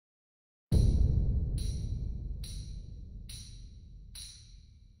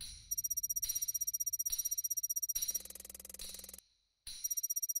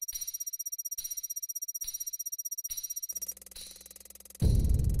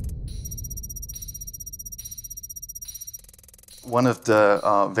One of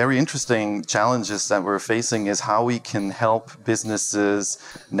the very interesting challenges that we're facing is how we can help businesses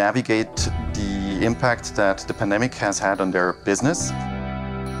navigate the impact that the pandemic has had on their business.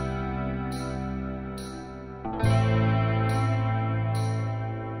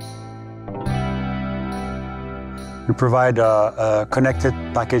 We provide a connected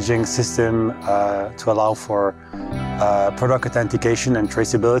packaging system to allow for product authentication and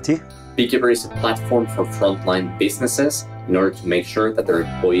traceability. Beekeeper is a platform for frontline businesses in order to make sure that their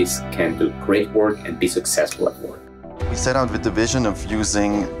employees can do great work and be successful at work. We set out with the vision of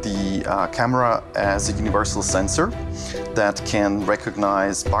using the camera as a universal sensor that can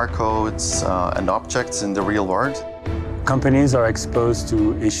recognize barcodes and objects in the real world. Companies are exposed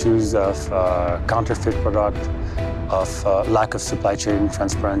to issues of counterfeit product, of lack of supply chain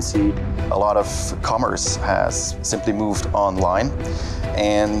transparency. A lot of commerce has simply moved online,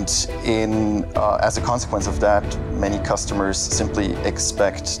 and as a consequence of that, many customers simply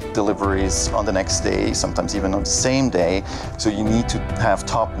expect deliveries on the next day, sometimes even on the same day, so you need to have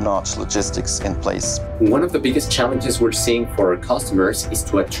top-notch logistics in place. One of the biggest challenges we're seeing for our customers is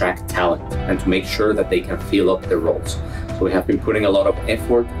to attract talent and to make sure that they can fill up their roles. So we have been putting a lot of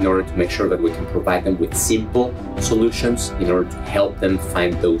effort in order to make sure that we can provide them with simple solutions in order to help them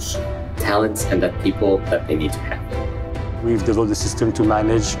find those talents and that people that they need to have. We've developed a system to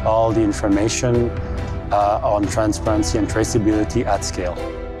manage all the information on transparency and traceability at scale.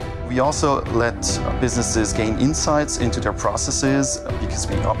 We also let businesses gain insights into their processes because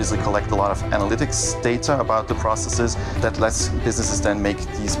we obviously collect a lot of analytics data about the processes that lets businesses then make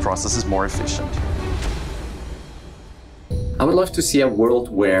these processes more efficient. I would love to see a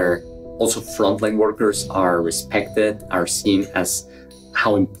world where also frontline workers are respected, are seen as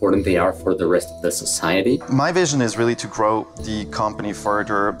how important they are for the rest of the society. My vision is really to grow the company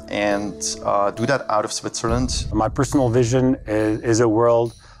further and do that out of Switzerland. My personal vision is a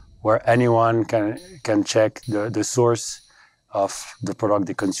world where anyone can check the source of the product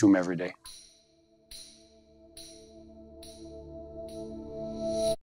they consume every day.